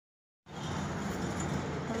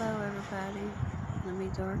everybody. Let me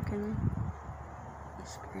darken the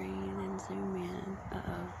screen and zoom in.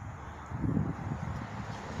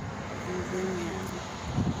 And zoom in.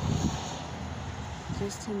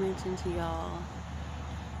 Just to mention to y'all,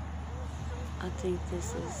 I think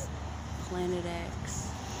this is Planet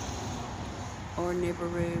X or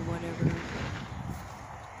NIBIRU, whatever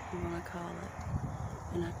you want to call it.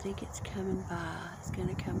 And I think it's coming by. It's going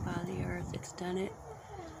to come by the Earth. It's done it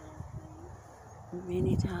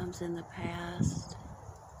many times in the past.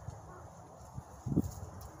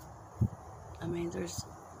 I mean, there's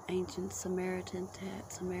ancient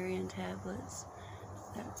Sumerian tablets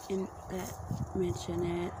that mention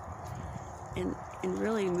it. And in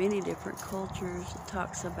really many different cultures, it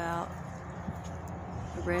talks about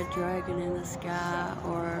a red dragon in the sky,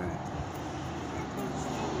 or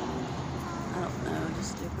I don't know,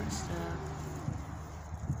 just different stuff.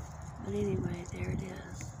 But anyway, there it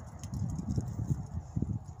is.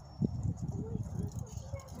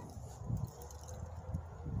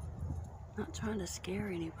 Not trying to scare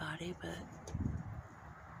anybody, but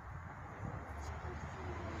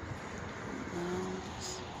no,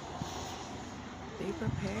 just be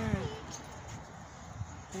prepared.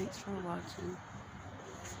 Thanks for watching.